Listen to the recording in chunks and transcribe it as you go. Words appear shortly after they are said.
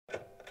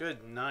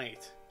Good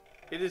night.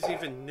 It is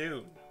even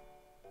noon.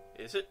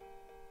 Is it?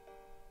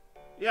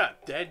 Yeah,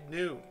 dead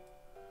noon.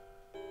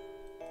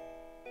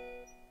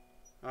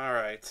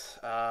 Alright,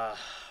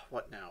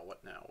 what now,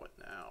 what now, what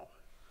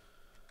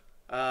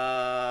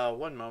now?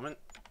 One moment.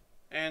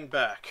 And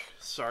back.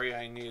 Sorry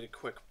I need a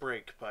quick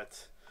break,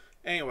 but...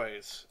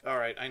 Anyways,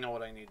 alright, I know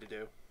what I need to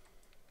do.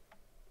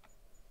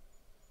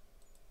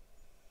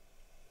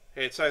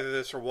 Hey, it's either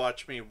this or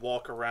watch me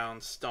walk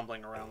around,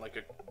 stumbling around like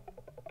a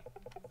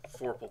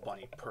Forple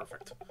bunny.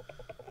 Perfect.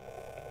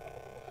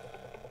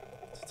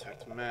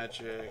 Detect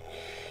magic.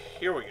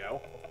 Here we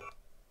go.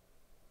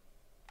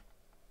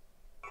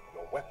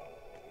 Your weapon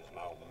is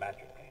now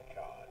magically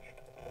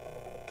charged.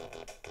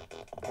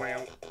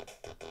 Wow.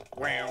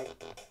 Wow.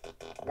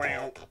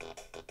 Wow.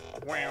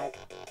 Wow.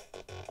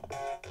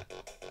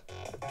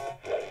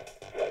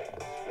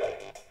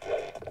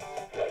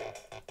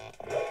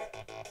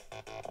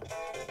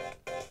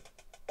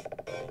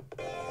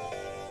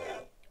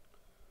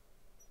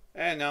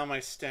 And now my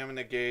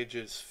stamina gauge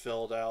is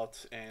filled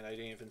out, and I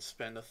didn't even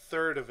spend a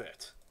third of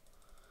it.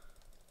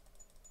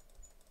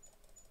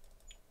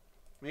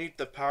 Meet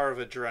the power of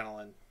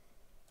adrenaline.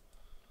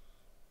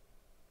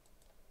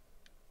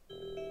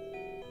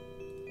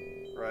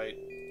 Right.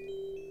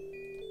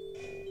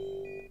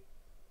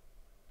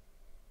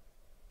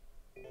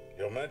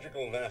 Your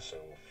magical lasso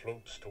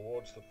floats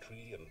towards the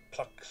tree and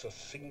plucks a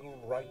single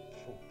ripe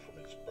fruit from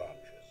its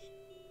branches.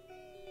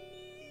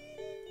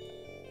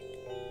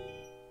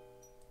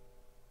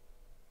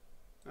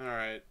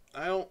 Alright,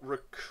 I don't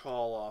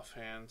recall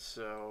offhand,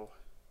 so...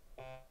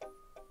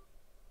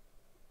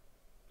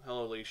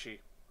 Hello, Lishi.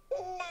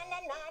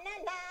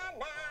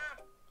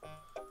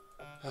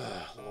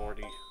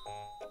 Lordy.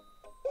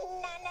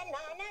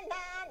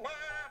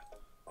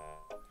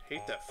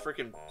 Hate that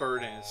freaking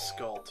bird in his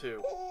skull,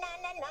 too.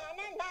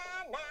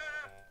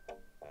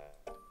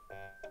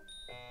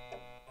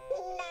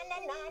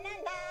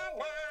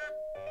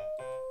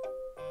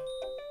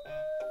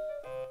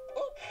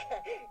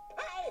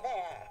 Hi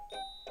there!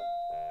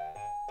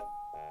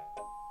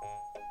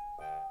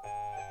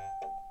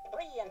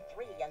 3 and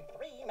 3 and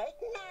 3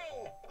 make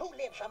 9. Who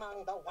lives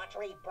among the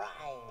watery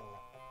brine?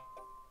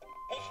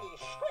 Fishy,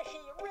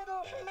 squishy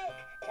riddles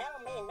make. Tell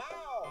me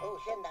now,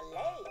 who's in the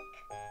lake?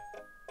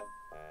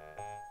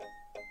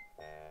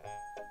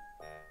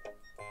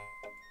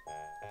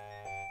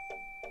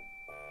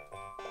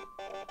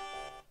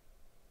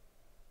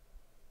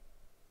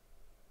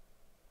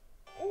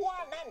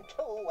 One and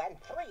 2 and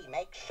 3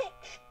 make 6.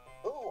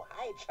 Who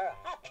hides her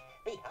hat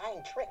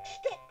behind trick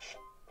sticks?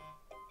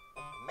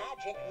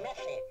 Magic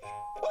message.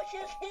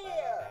 Bushes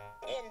here.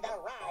 In the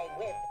ride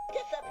with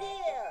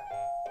disappear.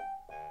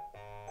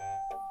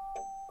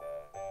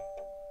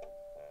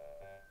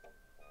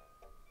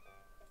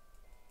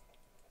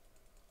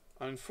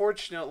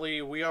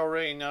 Unfortunately, we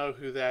already know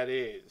who that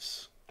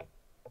is.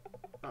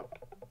 Oh,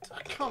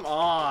 come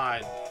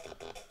on!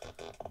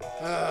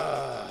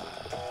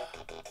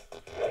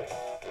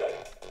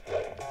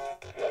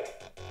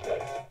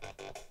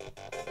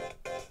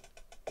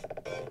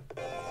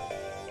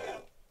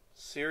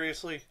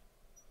 Seriously?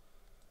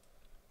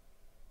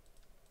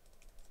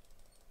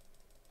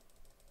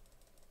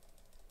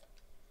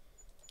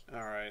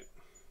 Alright.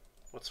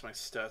 What's my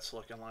stats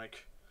looking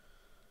like?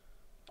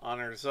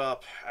 Honor's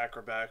up,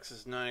 acrobatics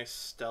is nice,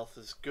 stealth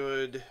is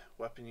good,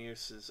 weapon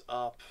use is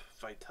up,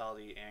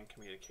 vitality and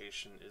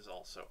communication is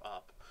also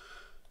up.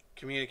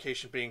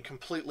 Communication being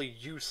completely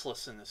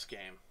useless in this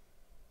game.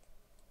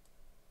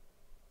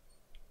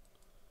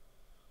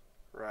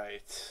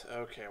 Right,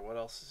 okay, what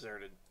else is there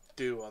to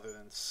do other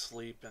than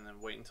sleep and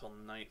then wait until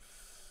night?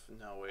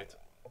 No, wait.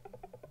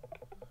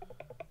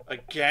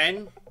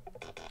 Again?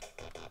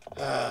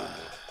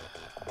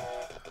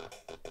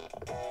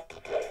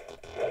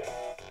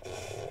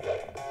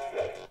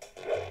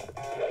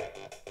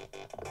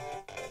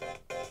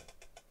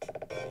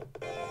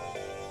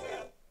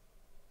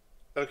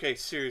 Okay,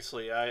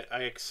 seriously, I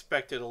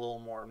expected a little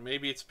more.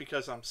 Maybe it's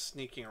because I'm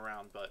sneaking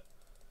around, but...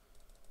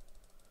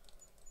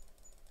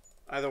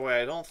 Either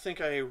way, I don't think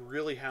I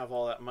really have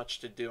all that much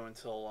to do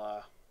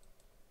until,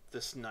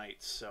 this night,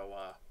 so,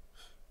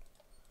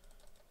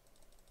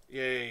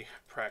 yay,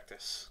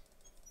 practice.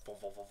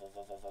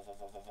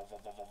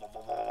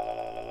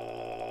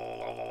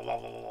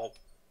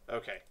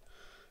 Okay.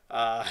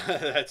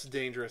 That's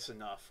dangerous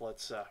enough.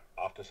 Let's,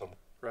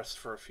 rest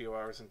for a few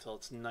hours until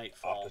it's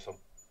nightfall.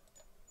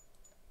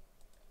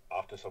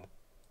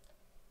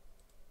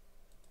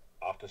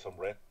 After some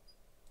rest.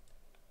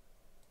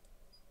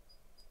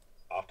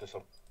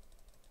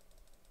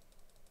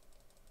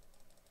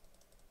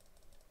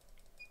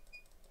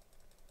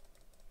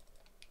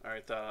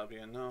 Alright, that'll be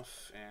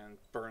enough, and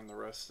burn the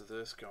rest of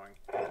this going.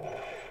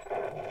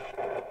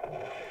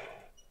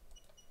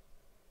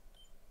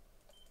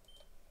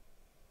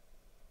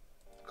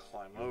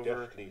 Climb over.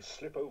 Deftly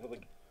slip over the...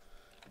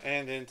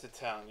 And into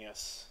town,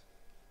 yes.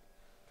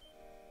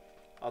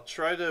 I'll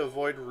try to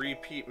avoid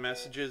repeat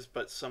messages,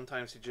 but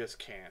sometimes you just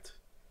can't.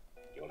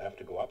 You'll have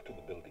to go up to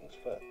the buildings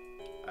first.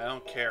 I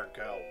don't care,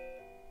 go.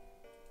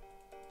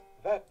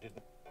 That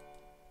didn't...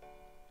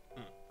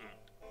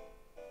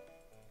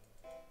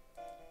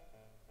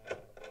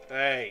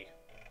 Hey.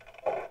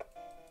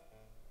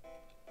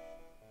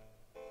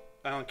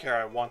 I don't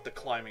care, I want the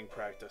climbing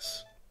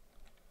practice.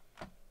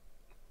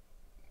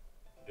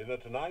 Dinner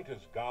tonight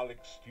is garlic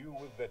stew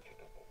with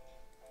vegetables.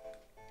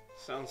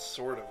 Sounds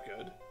sort of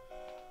good.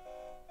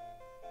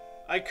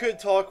 I could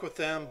talk with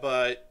them,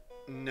 but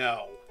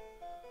no.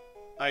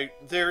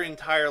 They're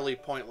entirely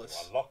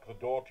pointless. Unlock the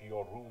door to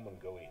your room and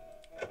go in.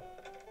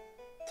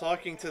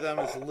 Talking to them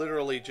is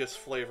literally just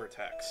flavor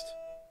text.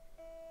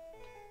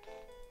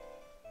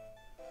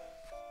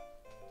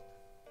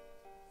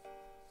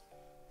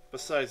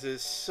 Besides, it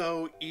is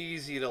so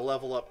easy to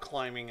level up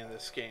climbing in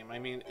this game. I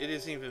mean, it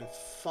isn't even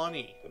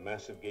funny. The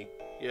massive gate.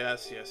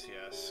 Yes, yes,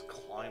 yes.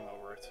 Climb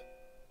over it.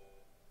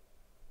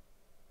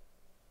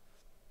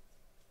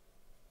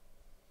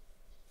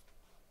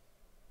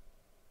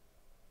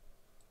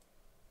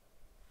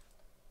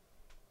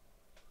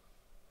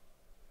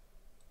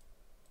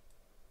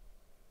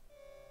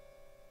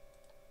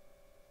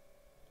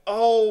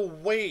 Oh,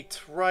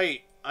 wait,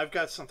 right. I've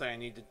got something I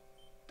need to...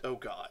 Oh,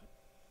 God.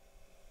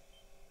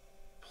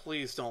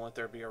 Please don't let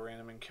there be a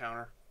random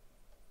encounter.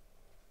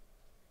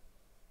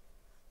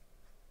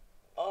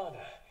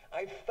 Anna,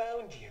 I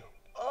found you.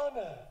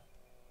 Anna!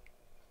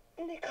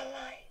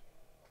 Nikolai,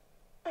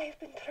 I have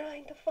been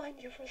trying to find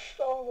you for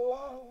so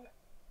long.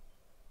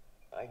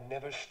 I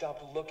never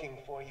stopped looking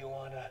for you,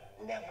 Anna.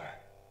 Never.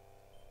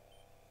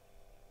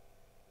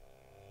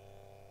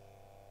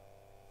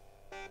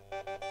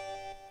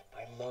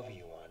 I love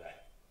you, Anna.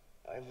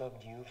 I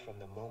loved you from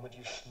the moment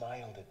you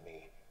smiled at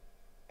me.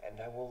 And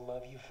I will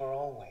love you for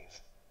always.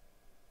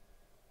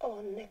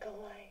 Oh,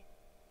 Nikolai,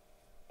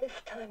 this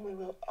time we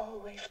will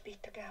always be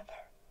together.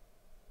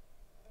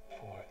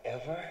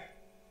 Forever?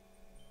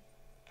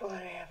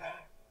 Forever.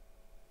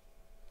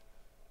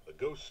 The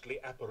ghostly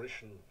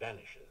apparition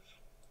vanishes.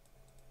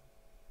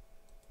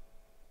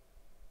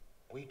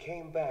 We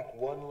came back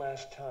one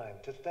last time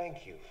to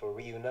thank you for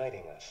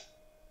reuniting us.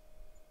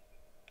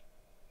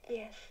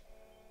 Yes,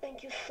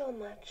 thank you so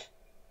much.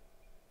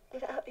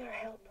 Without your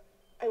help,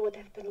 I would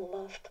have been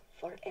lost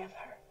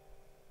forever.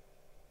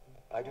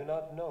 I do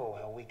not know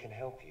how we can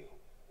help you.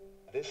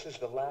 This is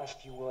the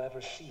last you will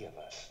ever see of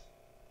us.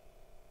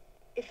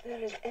 If there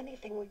is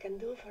anything we can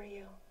do for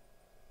you,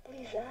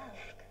 please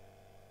ask.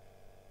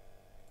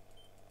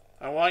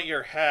 I want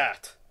your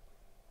hat.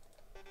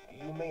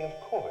 You may, of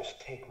course,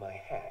 take my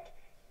hat.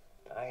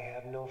 I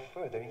have no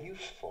further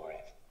use for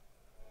it.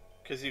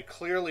 Because you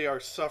clearly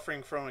are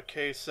suffering from a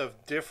case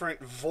of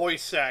different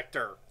voice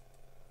actor.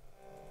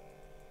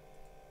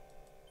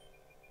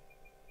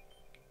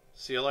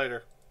 See you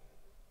later.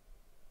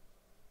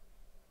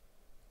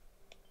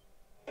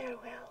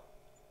 Farewell.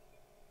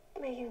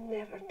 May you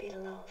never be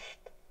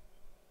lost.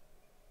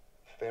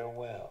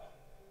 Farewell.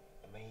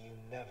 May you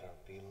never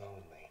be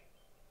lonely.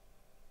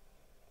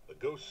 The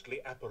ghostly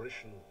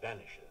apparition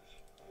vanishes.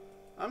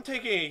 I'm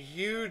taking a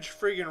huge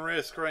friggin'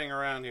 risk running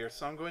around here,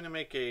 so I'm going to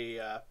make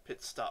a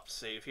pit stop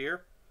save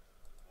here.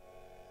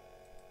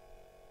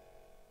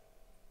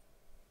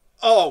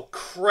 Oh,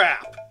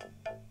 crap!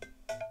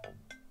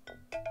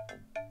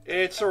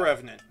 It's a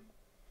revenant.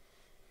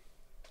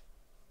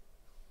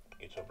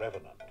 It's a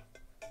revenant,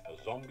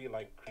 a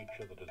zombie-like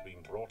creature that has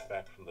been brought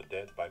back from the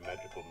dead by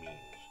magical means.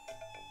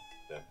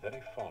 They're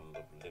very fond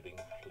of living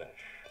flesh.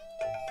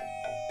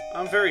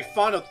 I'm very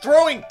fond of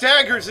throwing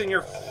daggers in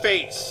your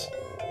face!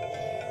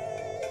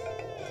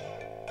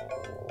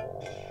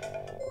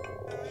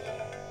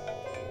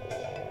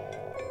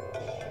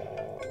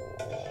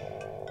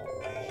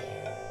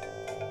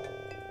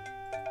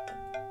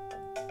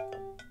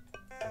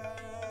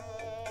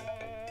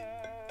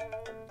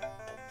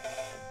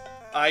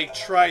 I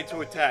tried to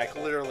attack,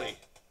 literally.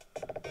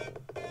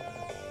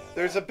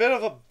 There's a bit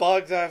of a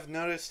bug that I've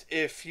noticed.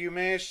 If you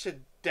manage to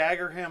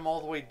dagger him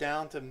all the way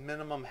down to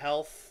minimum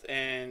health,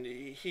 and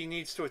he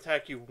needs to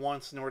attack you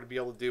once in order to be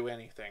able to do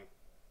anything.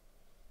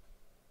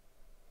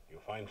 You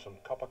find some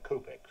copper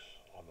kopecks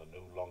on the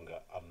no longer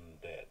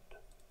undead.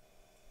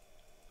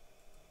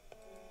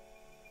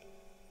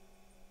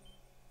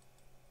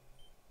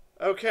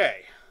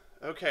 Okay.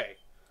 Okay.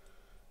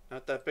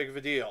 Not that big of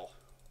a deal.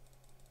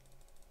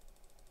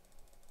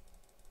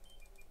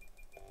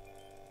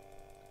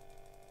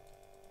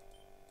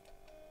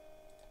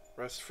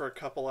 Rest for a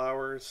couple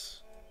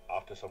hours.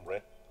 After some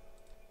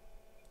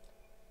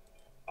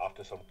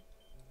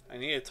I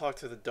need to talk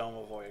to the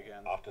Domovoy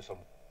again.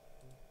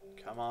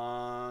 Come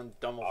on,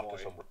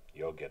 Domovoy.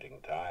 You're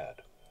getting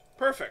tired.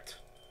 Perfect.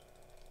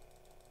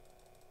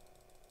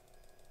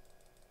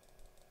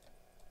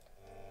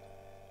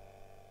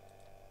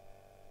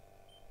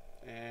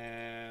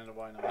 And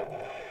why not?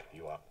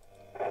 You are.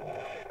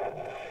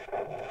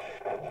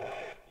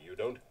 You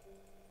don't?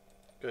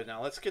 Good,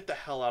 now let's get the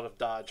hell out of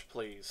Dodge,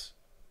 please.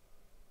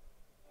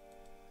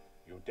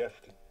 You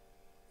definitely.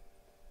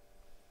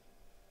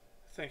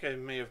 I think I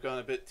may have gone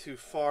a bit too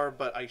far,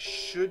 but I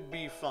should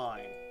be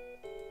fine.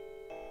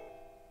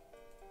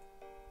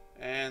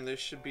 And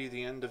this should be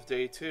the end of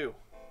day 2.